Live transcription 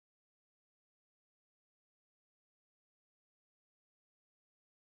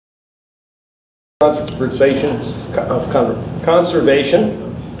conservation,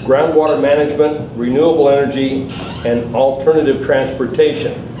 groundwater management, renewable energy, and alternative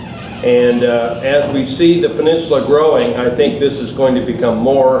transportation. And as we see the peninsula growing, I think this is going to become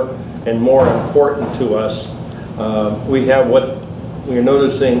more and more important to us. We have what we're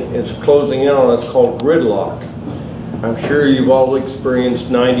noticing is closing in on us called gridlock. I'm sure you've all experienced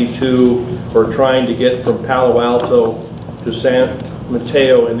 92 or trying to get from Palo Alto to San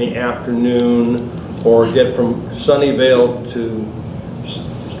Mateo in the afternoon, or get from Sunnyvale to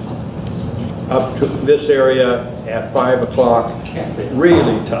up to this area at 5 o'clock.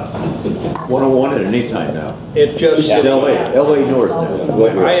 Really tough. 101 at any time now. It just... LA North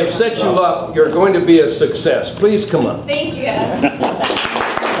now. I have set you up. You're going to be a success. Please come up. Thank you.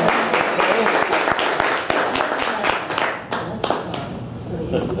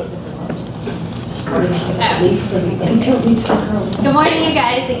 Good morning, you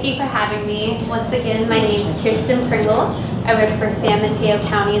guys. Thank you for having me. Once again, my name is Kirsten Pringle. I work for San Mateo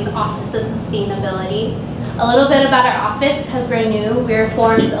County's Office of Sustainability. A little bit about our office, because we're new. We were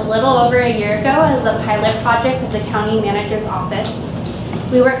formed a little over a year ago as a pilot project of the County Manager's Office.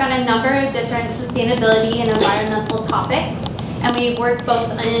 We work on a number of different sustainability and environmental topics, and we work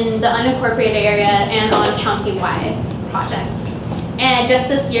both in the unincorporated area and on county-wide projects. And just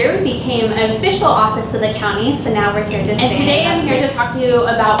this year, we became an official office of the county, so now we're here to stay. And today I'm here to talk to you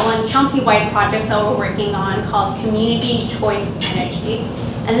about one county-wide project that we're working on called Community Choice Energy.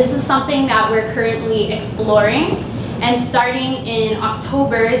 And this is something that we're currently exploring. And starting in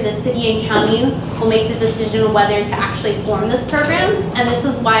October, the city and county will make the decision whether to actually form this program. And this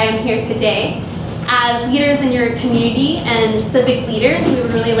is why I'm here today. As leaders in your community and civic leaders, we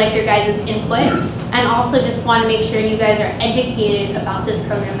would really like your guys' input, and also just want to make sure you guys are educated about this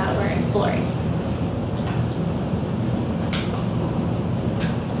program that we're exploring.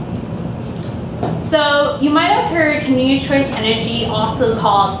 So you might have heard community choice energy, also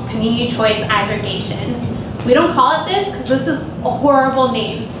called community choice aggregation. We don't call it this because this is a horrible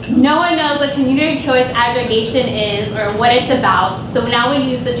name. No one knows what community choice aggregation is or what it's about, so now we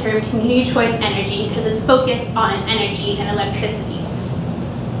use the term community choice energy because it's focused on energy and electricity.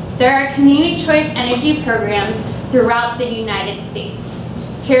 There are community choice energy programs throughout the United States.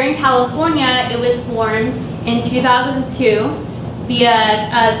 Here in California, it was formed in 2002 via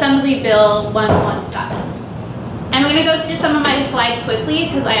Assembly Bill 117. I'm going to go through some of my slides quickly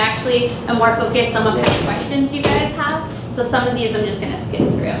because I actually am more focused on what kind of questions you guys have. So some of these I'm just going to skip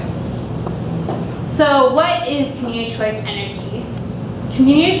through. So what is community choice energy?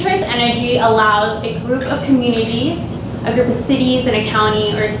 Community choice energy allows a group of communities, a group of cities in a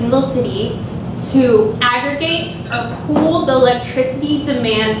county or a single city to aggregate or pool the electricity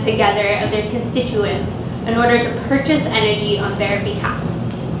demand together of their constituents in order to purchase energy on their behalf.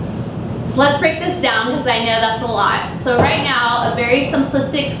 So let's break this down because I know that's a lot. So right now, a very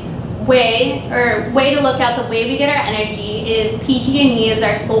simplistic way to look at the way we get our energy is PG&E is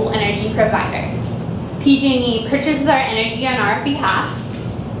our sole energy provider. PG&E purchases our energy on our behalf.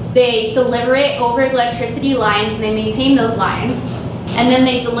 They deliver it over electricity lines and they maintain those lines. And then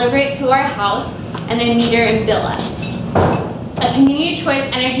they deliver it to our house and they meter and bill us. A community choice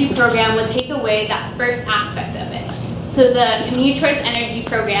energy program would take away that first aspect of it. So the Community Choice Energy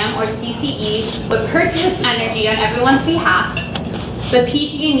Program, or CCE, would purchase energy on everyone's behalf, but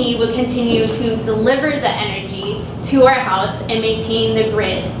PG&E would continue to deliver the energy to our house and maintain the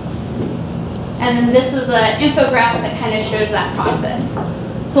grid. And then this is the infographic that kind of shows that process.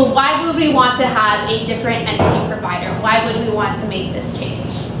 So why would we want to have a different energy provider? Why would we want to make this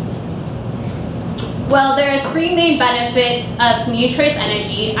change? Well, there are three main benefits of community choice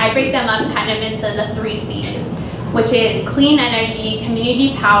energy. I break them up kind of into the 3 C's, which is clean energy,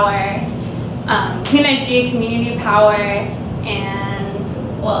 community power,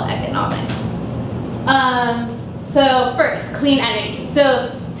 and, well, economics. So first, clean energy.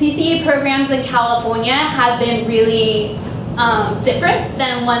 So CCE programs in California have been really different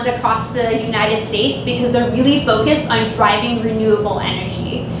than ones across the United States because they're really focused on driving renewable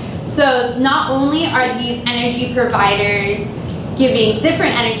energy. So not only are these energy providers giving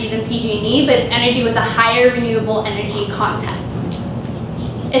different energy than PG&E, but energy with a higher renewable energy content.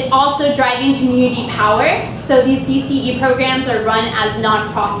 It's also driving community power. So these CCE programs are run as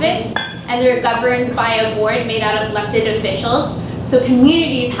nonprofits, and they're governed by a board made out of elected officials. So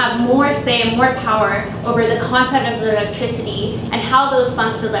communities have more say and more power over the content of the electricity and how those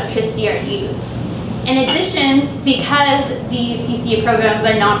funds for electricity are used. In addition, because these CCE programs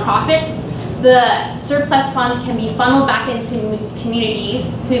are nonprofits, the surplus funds can be funneled back into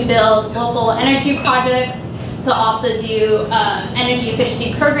communities to build local energy projects, to also do energy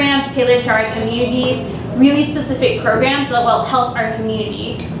efficiency programs tailored to our communities, really specific programs that will help our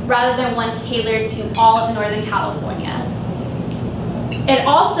community, rather than ones tailored to all of Northern California. It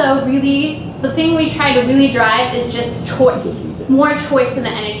also really, the thing we try to really drive is just choice, more choice in the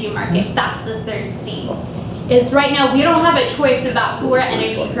energy market. That's the third C. Is right now we don't have a choice about who our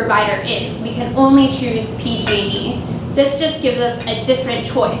energy provider is. We can only choose PG&E. This just gives us a different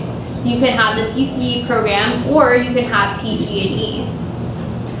choice. So you can have the CCE program or you can have PG&E.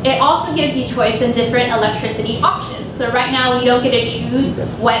 It also gives you choice in different electricity options. So right now we don't get to choose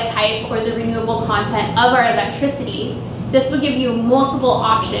what type or the renewable content of our electricity. This would give you multiple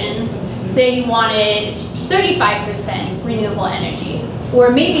options. Say you wanted 35% renewable energy, or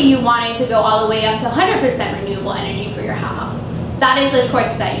maybe you wanted to go all the way up to 100% renewable energy for your house. That is a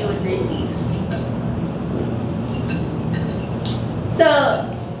choice that you would receive. So,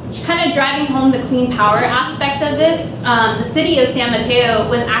 kind of driving home the clean power aspect of this, the city of San Mateo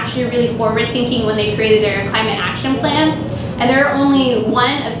was actually really forward thinking when they created their climate action plans, and there are only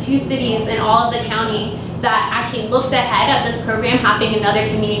one of 2 cities in all of the county that actually looked ahead at this program happening in other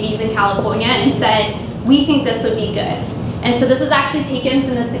communities in California and said, we think this would be good. And so this is actually taken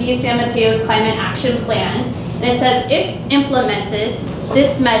from the city of San Mateo's climate action plan, and it says, if implemented,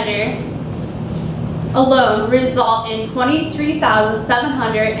 this measure alone would result in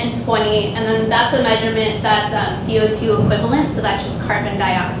 23,720, and then that's a measurement that's CO2 equivalent, so that's just carbon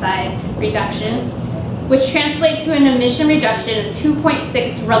dioxide reduction, which translates to an emission reduction of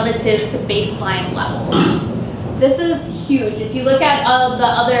 2.6 relative to baseline levels. This is huge. If you look at all of the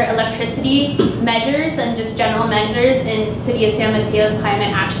other electricity measures and just general measures in City of San Mateo's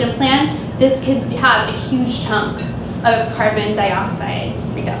climate action plan, this could have a huge chunk of carbon dioxide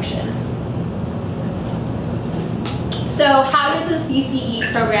reduction. So how does the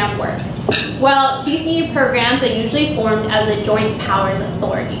CCE program work? Well, CCE programs are usually formed as a joint powers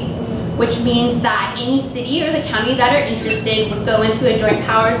authority, which means that any city or the county that are interested would go into a joint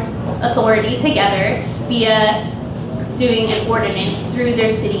powers authority together via doing an ordinance through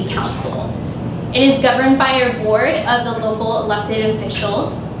their city council. It is governed by a board of the local elected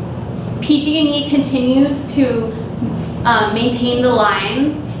officials. PG&E continues to maintain the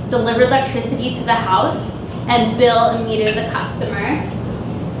lines, deliver electricity to the house, and bill and meter the customer.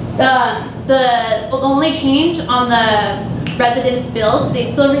 The only change on the residents' bills, they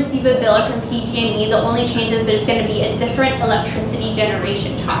still receive a bill from PG&E. The only change is there's going to be a different electricity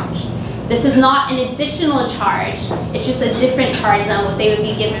generation charge. This is not an additional charge, it's just a different charge than what they would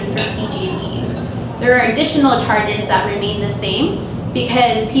be given for PG&E. There are additional charges that remain the same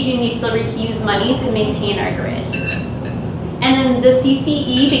because PG&E still receives money to maintain our grid. And then the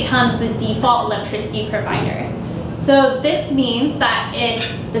CCE becomes the default electricity provider. So this means that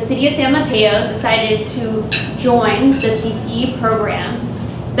if the city of San Mateo decided to join the CCE program,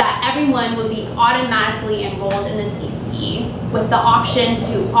 that everyone would be automatically enrolled in the CCE with the option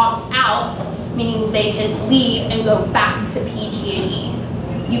to opt out, meaning they can leave and go back to PG&E.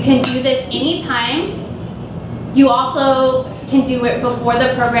 You can do this anytime. You also can do it before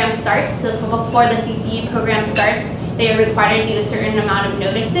the program starts. So before the CCE program starts, they are required to do a certain amount of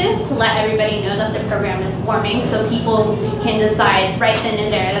notices to let everybody know that the program is forming, so people can decide right then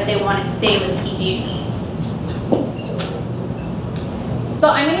and there that they want to stay with PG&E. So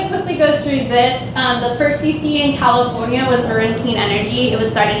I'm going to quickly go through this. The first CCE in California was Marin Clean Energy. It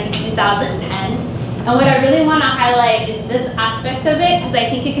was started in 2010. And what I really want to highlight is this aspect of it, because I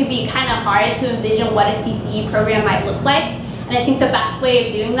think it could be kind of hard to envision what a CCE program might look like. And I think the best way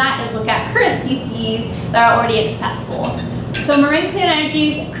of doing that is look at current CCEs that are already accessible. So Marin Clean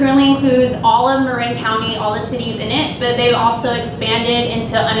Energy currently includes all of Marin County, all the cities in it, but they've also expanded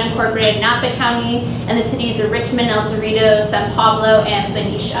into unincorporated Napa County and the cities of Richmond, El Cerrito, San Pablo, and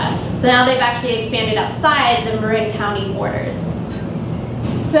Benicia. So now they've actually expanded outside the Marin County borders.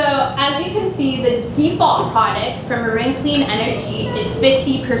 So as you can see, the default product for Marin Clean Energy is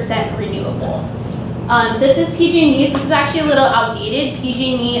 50% renewable. This is PG&E. This is actually a little outdated.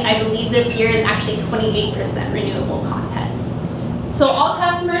 PG&E, I believe this year is actually 28% renewable content. So all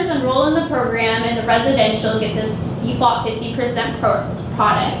customers enroll in the program and the residential get this default 50%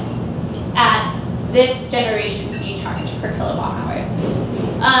 product at this generation fee charge per kilowatt hour.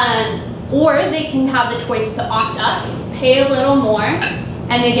 Or they can have the choice to opt up, pay a little more,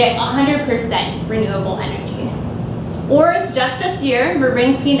 and they get 100% renewable energy. Or just this year,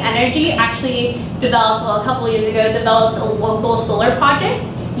 Marin Clean Energy actually developed, well, a couple years ago, developed a local solar project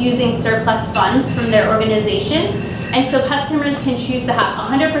using surplus funds from their organization. And so customers can choose to have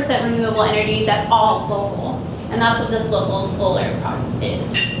 100% renewable energy that's all local. And that's what this local solar project is.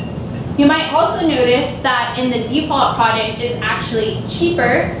 You might also notice that in the default product is actually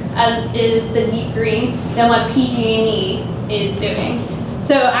cheaper, as is the deep green, than what PG&E is doing.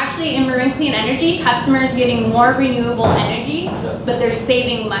 So actually in Marin Clean Energy, customers getting more renewable energy, but they're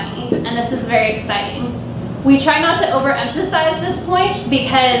saving money, and this is very exciting. We try not to overemphasize this point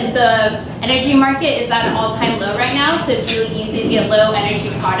because the energy market is at an all-time low right now, so it's really easy to get low energy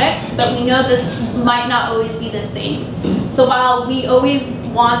products, but we know this might not always be the same. So while we always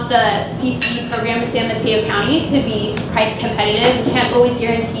want the CCE program in San Mateo County to be price competitive, we can't always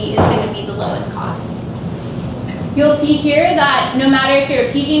guarantee it's going to be the lowest cost. You'll see here that no matter if you're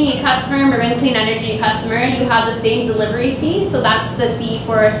a PG&E customer, Marin Clean Energy customer, you have the same delivery fee. So that's the fee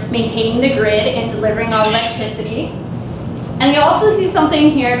for maintaining the grid and delivering all electricity. And you also see something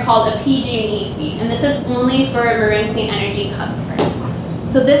here called a PG&E fee, and this is only for Marin Clean Energy customers.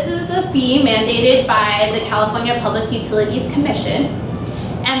 So this is a fee mandated by the California Public Utilities Commission.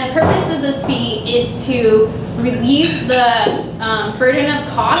 And the purpose of this fee is to relieve the burden of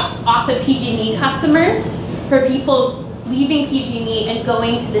cost off of PG&E customers for people leaving PG&E and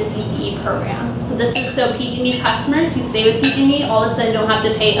going to the CCE program. So this is so PG&E customers who stay with PG&E all of a sudden don't have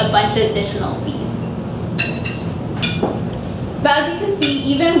to pay a bunch of additional fees. But as you can see,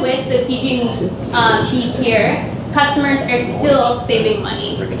 even with the PG&E fee here, customers are still saving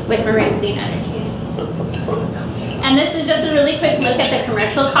money with Marin Clean Energy. And this is just a really quick look at the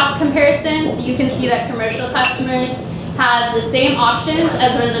commercial cost comparison. So you can see that commercial customers have the same options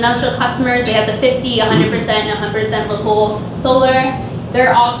as residential customers. They have the 50, 100%, and 100% local solar.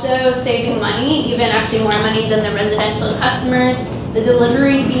 They're also saving money, even actually more money than the residential customers. The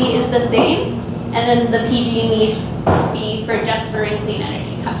delivery fee is the same, and then the PG&E fee for just Marin Clean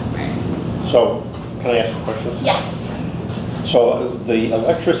Energy customers. So, can I ask a question? Yes. So, the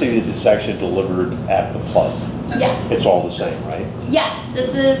electricity that's actually delivered at the plug, Yes. it's all the same, right? Yes,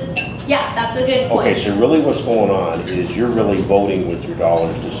 this is, yeah, that's a good point. Okay, so really what's going on is you're really voting with your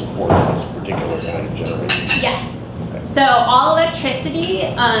dollars to support this particular kind of generation. Yes. So all electricity,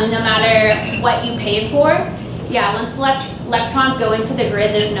 no matter what you pay for, yeah, once electrons go into the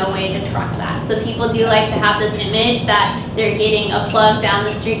grid, there's no way to track that. So people do like to have this image that they're getting a plug down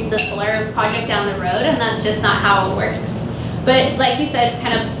the street, the solar project down the road, and that's just not how it works. But like you said, it's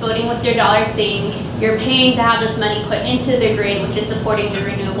kind of voting with your dollar thing. You're paying to have this money put into the grid, which is supporting the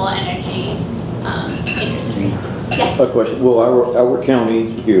renewable energy industry. Yes? A question, will our county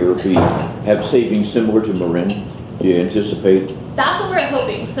here have savings similar to Marin? Do you anticipate? That's what we're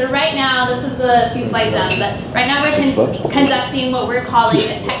hoping. So right now, this is a few slides down, but right now we're conducting what we're calling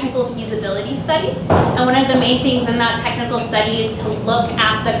a technical feasibility study. And one of the main things in that technical study is to look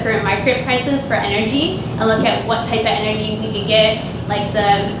at the current market prices for energy and look at what type of energy we could get,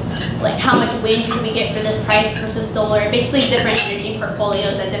 like how much wind can we get for this price versus solar, basically different energy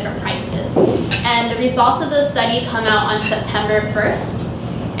portfolios at different prices. And the results of the study come out on September 1st.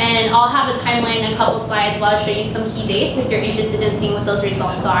 And I'll have a timeline in a couple slides where I'll show you some key dates if you're interested in seeing what those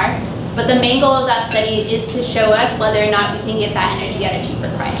results are. But the main goal of that study is to show us whether or not we can get that energy at a cheaper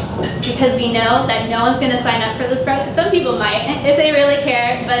price. Because we know that no one's going to sign up for this price. Some people might if they really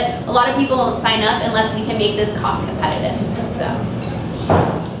care, but a lot of people won't sign up unless we can make this cost competitive. So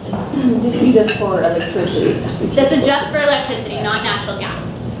this is just for electricity. This is just for electricity, not natural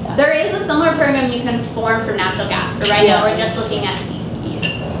gas. There is a similar program you can form for natural gas, but right now we're just looking at CCEs.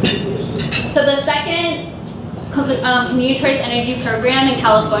 So the second community choice energy program in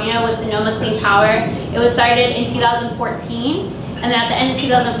California was Sonoma Clean Power. It was started in 2014, and then at the end of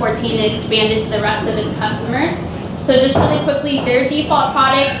 2014 it expanded to the rest of its customers. So just really quickly, their default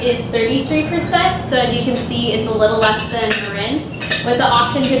product is 33%, so as you can see it's a little less than Marin's, with the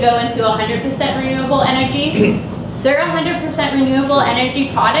option to go into 100% renewable energy. Their 100% renewable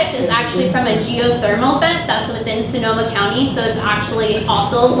energy product is actually from a geothermal vent that's within Sonoma County, so it's actually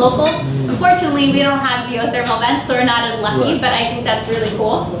also local. Unfortunately, we don't have geothermal vents, so we're not as lucky, but I think that's really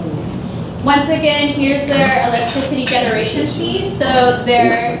cool. Once again, here's their electricity generation fee. So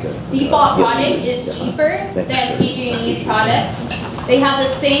their default product is cheaper than PG&E's product. They have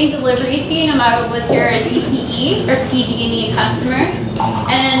the same delivery fee no matter whether you're a CCE or PG&E customer. And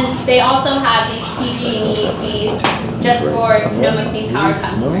then they also have these PG&E fees just for Sonoma Clean Power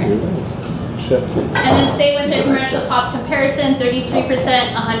customers. And then stay with the commercial cost comparison,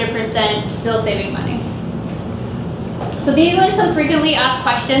 33%, 100%, still saving money. So these are some frequently asked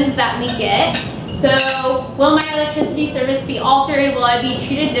questions that we get. So, will my electricity service be altered? Will I be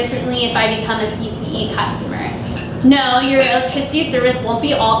treated differently if I become a CCE customer? No, your electricity service won't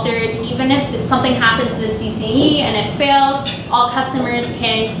be altered. Even if something happens to the CCE and it fails, all customers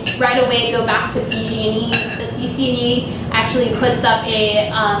can right away go back to PG&E. The CCE actually actually puts up a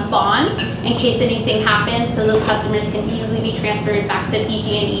bond in case anything happens, so those customers can easily be transferred back to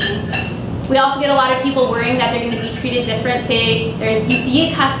PG&E. We also get a lot of people worrying that they're going to be treated different. Say they're a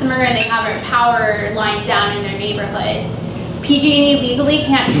CCE customer and they have a power line down in their neighborhood. PG&E legally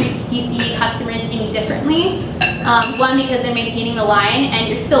can't treat CCE customers any differently. One, because they're maintaining the line and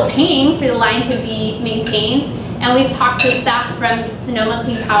you're still paying for the line to be maintained. And we've talked to staff from Sonoma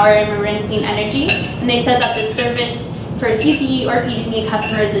Clean Power and Marin Clean Energy, and they said that the service for CCE or PG&E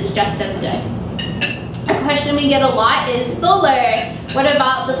customers is just as good. A question we get a lot is solar. What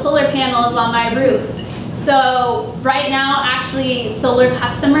about the solar panels on my roof? So right now, actually, solar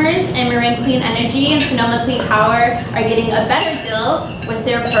customers in Marin Clean Energy and Sonoma Clean Power are getting a better deal with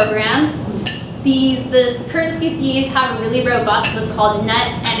their programs. The current CCEs have a really robust what's called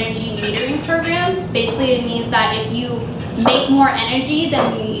net energy metering program. Basically, it means that if you make more energy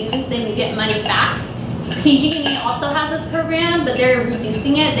than you use, then you get money back. PG&E also has this program, but they're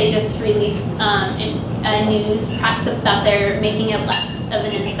reducing it. They just released in a news press that they're making it less of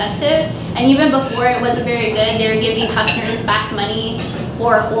an incentive. And even before it wasn't very good, they were giving customers back money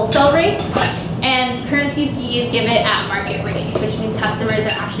for wholesale rates. And current CCEs give it at market rates, which means customers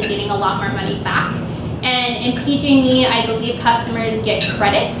are actually getting a lot more money back. And in PG&E, I believe customers get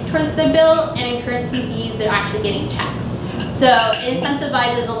credits towards the bill, and in current CCEs, they're actually getting checks. So it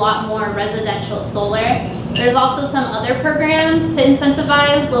incentivizes a lot more residential solar. There's also some other programs to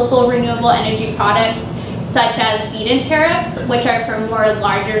incentivize local renewable energy products, such as feed-in tariffs, which are for more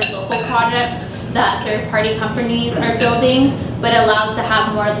larger local projects that third-party companies are building, but allows to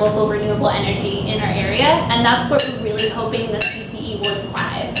have more local renewable energy in our area. And that's what we're really hoping the CCE will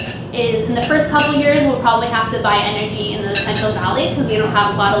drive. Is in the first couple years, we'll probably have to buy energy in the Central Valley because we don't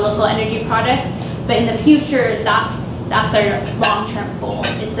have a lot of local energy products. But in the future, that's our long-term goal,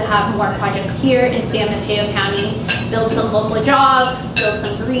 is to have more projects here in San Mateo County, build some local jobs, build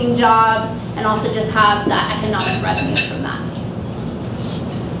some green jobs, and also just have that economic revenue from that.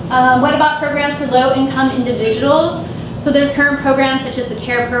 What about programs for low-income individuals? So there's current programs such as the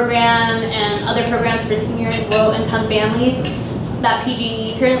CARE program and other programs for seniors, low-income families that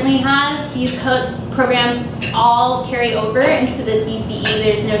PG&E currently has. These programs all carry over into the CCE.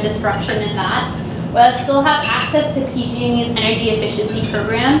 There's no disruption in that. Will still have access to PG&E's energy efficiency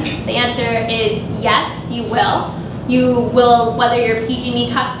program? The answer is yes, you will. You will, whether you're a PG&E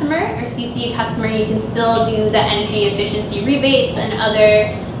customer or CCE customer, you can still do the energy efficiency rebates and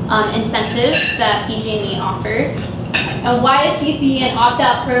other incentives that PG&E offers. And why is CCE an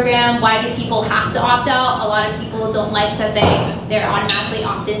opt-out program? Why do people have to opt out? A lot of people don't like that they're automatically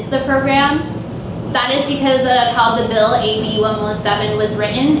opted into the program. That is because of how the bill, AB 117, was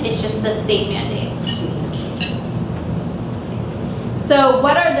written. It's just the state mandate. So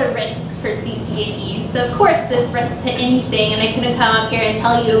what are the risks for CCEs? So of course there's risks to anything, and I couldn't come up here and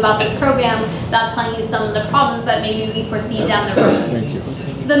tell you about this program without telling you some of the problems that maybe we foresee down the road. Thank you.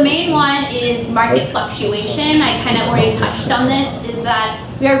 So the main one is market fluctuation. I kind of already touched on this, is that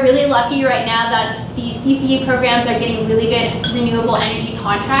we are really lucky right now that these CCE programs are getting really good renewable energy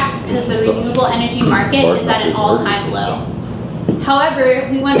contracts because the renewable energy market is at an all-time low. However,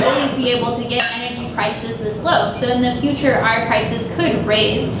 we won't always be able to get energy prices this low. So in the future, our prices could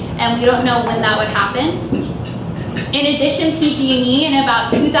raise, and we don't know when that would happen. In addition, PG&E in about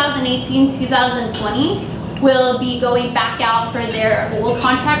 2018-2020 will be going back out for their old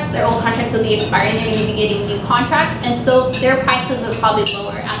contracts. Their old contracts will be expiring. They're going to be getting new contracts, and so their prices are probably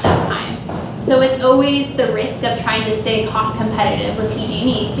lower at that time. So it's always the risk of trying to stay cost competitive with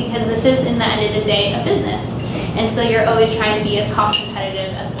PG&E, because this is, in the end of the day, a business. And so you're always trying to be as cost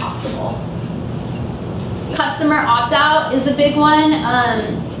competitive as possible. Customer opt-out is a big one.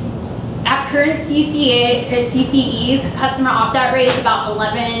 At current CCEs, customer opt-out rate is about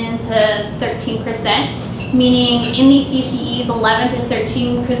 11 to 13%, meaning in these CCEs, 11 to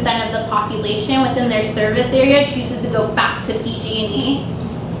 13% of the population within their service area chooses to go back to PG&E.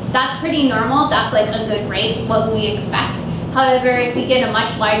 That's pretty normal. That's like a good rate, what we expect. However, if we get a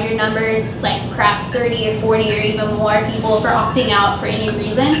much larger numbers, like perhaps 30 or 40 or even more people for opting out for any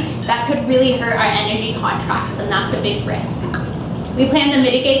reason, that could really hurt our energy contracts, and that's a big risk. We plan to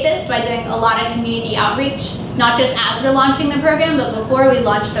mitigate this by doing a lot of community outreach, not just as we're launching the program, but before we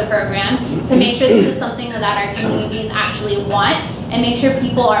launch the program, to make sure this is something that our communities actually want, and make sure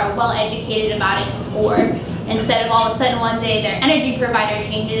people are well educated about it before, instead of all of a sudden one day their energy provider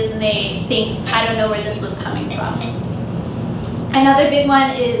changes and they think, I don't know where this was coming from. Another big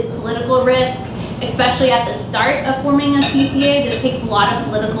one is political risk, especially at the start of forming a CCA. This takes a lot of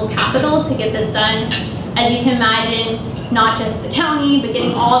political capital to get this done. As you can imagine, not just the county, but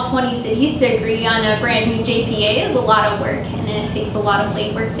getting all 20 cities to agree on a brand new JPA is a lot of work, and it takes a lot of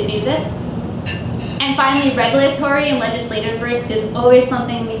legwork to do this. And finally, regulatory and legislative risk is always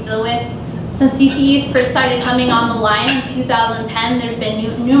something we deal with. Since CCEs first started coming on the line in 2010, there have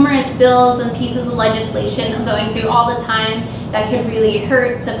been numerous bills and pieces of legislation I'm going through all the time that could really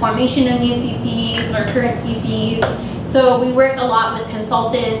hurt the formation of new CCEs or current CCEs. So we work a lot with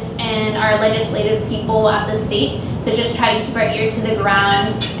consultants and our legislative people at the state to just try to keep our ear to the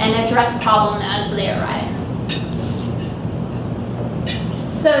ground and address problems as they arise.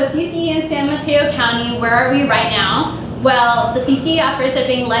 So CCE in San Mateo County, where are we right now? Well, the CCE efforts are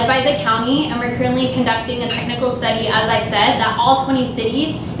being led by the county, and we're currently conducting a technical study, as I said, that all 20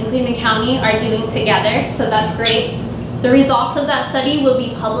 cities, including the county, are doing together, so that's great. The results of that study will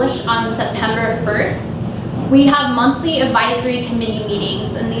be published on September 1st. We have monthly advisory committee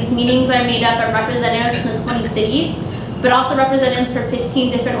meetings, and these meetings are made up of representatives from the 20 cities, but also representatives from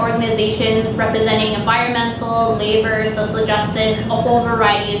 15 different organizations representing environmental, labor, social justice, a whole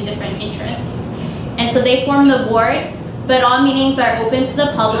variety of different interests. And so they form the board, but all meetings are open to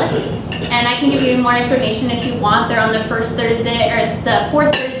the public, and I can give you more information if you want. They're on the first Thursday, or the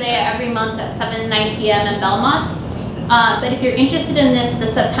fourth Thursday every month at 7 to 9 p.m. in Belmont. But if you're interested in this, the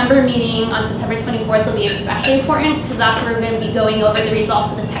September meeting on September 24th will be especially important, because that's where we're going to be going over the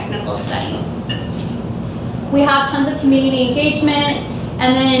results of the technical study. We have tons of community engagement,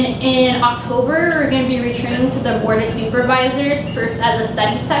 and then in October, we're going to be returning to the Board of Supervisors, first as a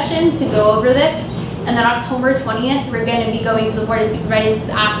study session to go over this. And then October 20th, we're going to be going to the Board of Supervisors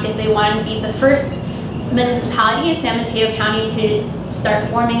to ask if they want to be the first municipality in San Mateo County to start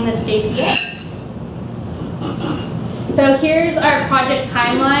forming this JPA. So here's our project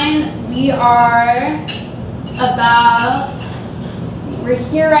timeline. We are we're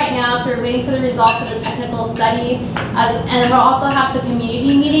here right now, so we're waiting for the results of the technical study. And we'll also have some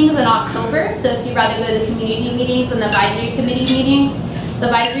community meetings in October. So if you'd rather go to the community meetings and the advisory committee meetings, the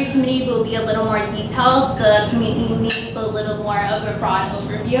advisory committee will be a little more detailed. The community meetings a little more of a broad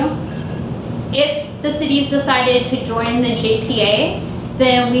overview. If the cities decided to join the JPA,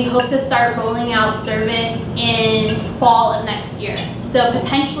 then we hope to start rolling out service in fall of next year. So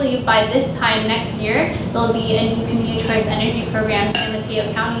potentially by this time next year, there'll be a new community choice energy program in San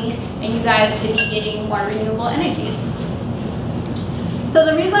Mateo County, and you guys could be getting more renewable energy. So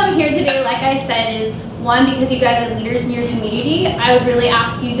the reason I'm here today, like I said, is one, because you guys are leaders in your community. I would really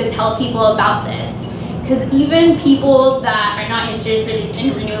ask you to tell people about this. Because even people that are not interested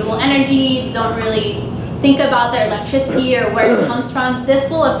in renewable energy, don't really think about their electricity or where it comes from, this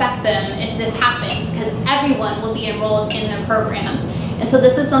will affect them if this happens, because everyone will be enrolled in the program. And so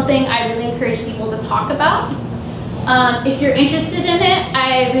this is something I really encourage people to talk about. If you're interested in it,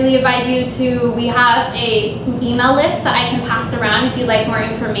 I really advise you to, we have an email list that I can pass around if you'd like more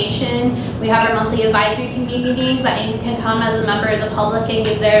information. We have our monthly advisory committee meetings that you can come as a member of the public and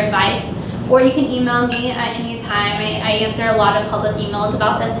give their advice. Or you can email me at any time. I answer a lot of public emails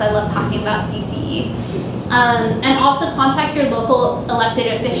about this. I love talking about CCE. And also contact your local elected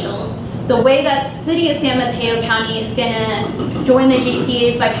officials. The way that the city of San Mateo County is going to join the JPA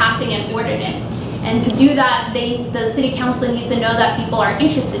is by passing an ordinance. And to do that, the city council needs to know that people are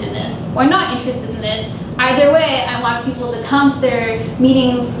interested in this or not interested in this. Either way, I want people to come to their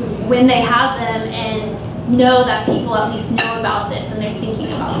meetings when they have them and know that people at least know about this and they're thinking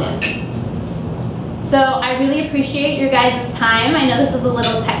about this. So I really appreciate your guys' time. I know this is a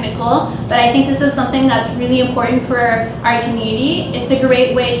little technical, but I think this is something that's really important for our community. It's a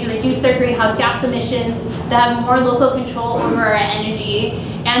great way to reduce their greenhouse gas emissions, to have more local control over our energy,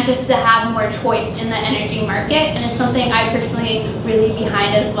 and just to have more choice in the energy market. And it's something I personally really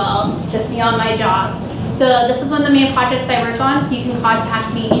behind as well, just beyond my job. So this is one of the main projects I work on, so you can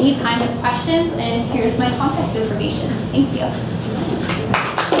contact me anytime with questions, and here's my contact information. Thank you.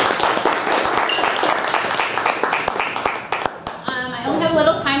 I only have a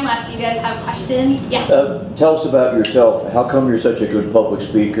little time left. Do you guys have questions? Yes? Tell us about yourself. How come you're such a good public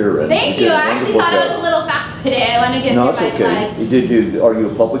speaker? And thank you. I actually thought I was a little fast today. I want to get no, through my okay. slides. Are you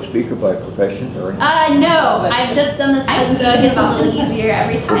a public speaker by profession? Or no. I've just done this course, so it gets a little easier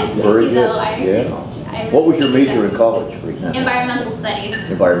every time. Very good. I what was your major in college, for example? Environmental studies.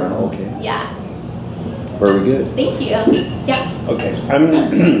 Environmental, okay. Yeah. Very good. Thank you. Yes. Okay,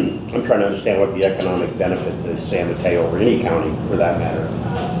 I'm trying to understand what the economic benefit to San Mateo or any county, for that matter,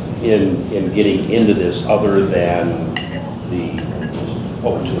 in getting into this, other than the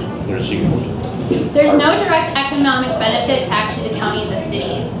O2. There's CO2. There's no direct economic benefit to actually the county and the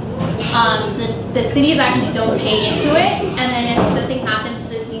cities. The cities actually don't pay into it, and then if something happens to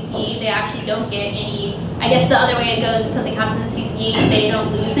the CCE, they actually don't get any I guess the other way it goes, if something happens in the CCE, they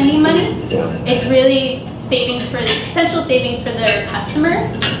don't lose any money. Yeah. It's really potential savings for their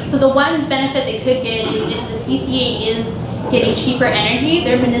customers. So the one benefit they could get is if the CCA is getting cheaper energy,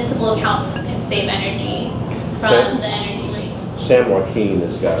 their municipal accounts can save energy from the energy rates. San Joaquin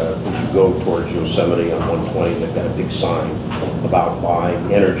has got a, if you go towards Yosemite on 120, they've got a big sign about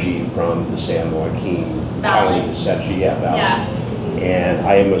buying energy from the San Joaquin Valley. County, essentially, valley. Yeah. And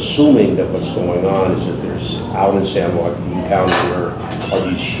I am assuming that what's going on is that there's, out in San Joaquin County, there are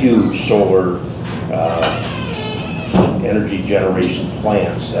these huge solar energy generation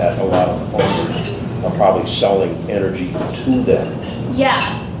plants that a lot of the farmers are probably selling energy to them. Yeah.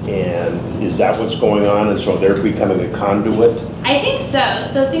 And is that what's going on? And so they're becoming a conduit? I think so.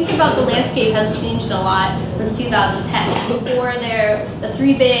 So think about the landscape has changed a lot since 2010. Before the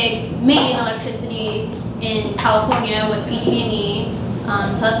three big main electricity in California was PG&E,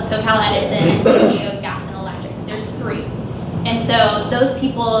 SoCal Edison, and San Diego Gas and Electric. There's three. And so those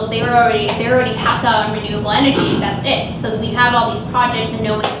people, they're already tapped out on renewable energy. That's it. So we have all these projects and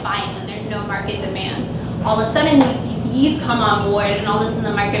no one's buying them. There's no market demand. All of a sudden, these CCEs come on board, and all of a sudden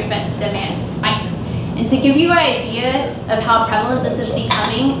the market demand spikes. And to give you an idea of how prevalent this is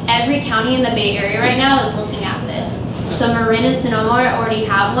becoming, every county in the Bay Area right now is looking at this. So Marin and Sonoma already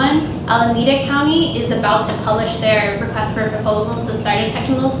have one. Alameda County is about to publish their request for proposals to start a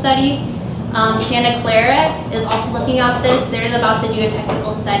technical study. Santa Clara is also looking at this. They're about to do a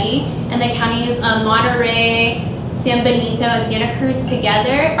technical study. And the counties of Monterey, San Benito, and Santa Cruz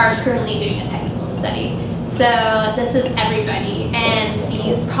together are currently doing a technical study. So this is everybody. And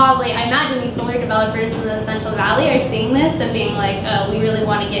I imagine these solar developers in the Central Valley are seeing this and being like, oh, we really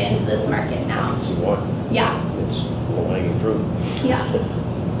want to get into this market now. It's what? Yeah. It's low-hanging fruit. Yeah.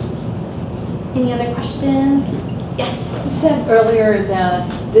 Any other questions? Yes. You said earlier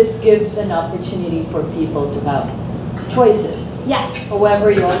that this gives an opportunity for people to have choices. Yes. However,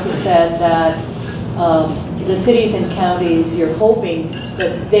 you also said that the cities and counties, you're hoping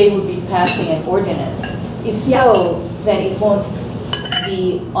that they will be passing an ordinance. If so, then it won't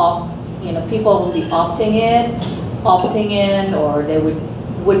be, people will be opting in, or they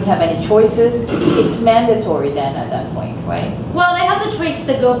wouldn't have any choices. It's mandatory then at that point, right? Well, they have the choice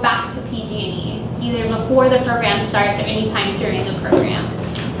to go back to PG&E, either before the program starts or anytime during the program.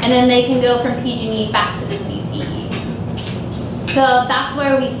 And then they can go from PG&E back to the CCE. So that's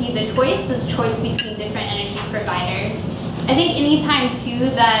where we see the choice between different energy providers. I think anytime too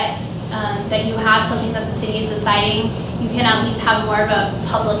that you have something that the city is deciding, you can at least have more of a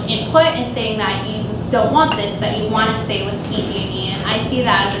public input in saying that you don't want this, that you want to stay with PG&E, and I see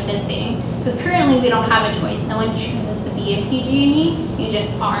that as a good thing. Because currently we don't have a choice. No one chooses to be in PG&E, you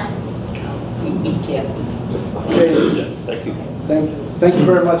just are. Yeah. Okay. Thank you. Thank you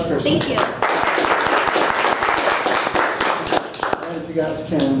very much, Kirsten. Thank you. And if you guys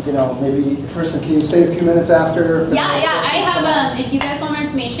can, maybe, Kirsten, can you stay a few minutes after? Yeah, I have, if you guys want more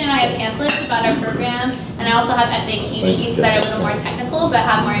information, I have pamphlets about our program, and I also have FAQ sheets that are a little more technical, but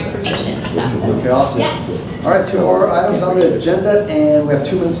have more information, so. Okay, awesome. Yeah. All right, 2 more items on the agenda, and we have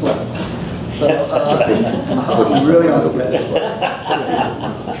 2 minutes left. So, I'm really on schedule.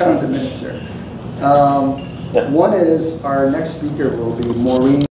 Count the minutes here. One is, our next speaker will be Maureen.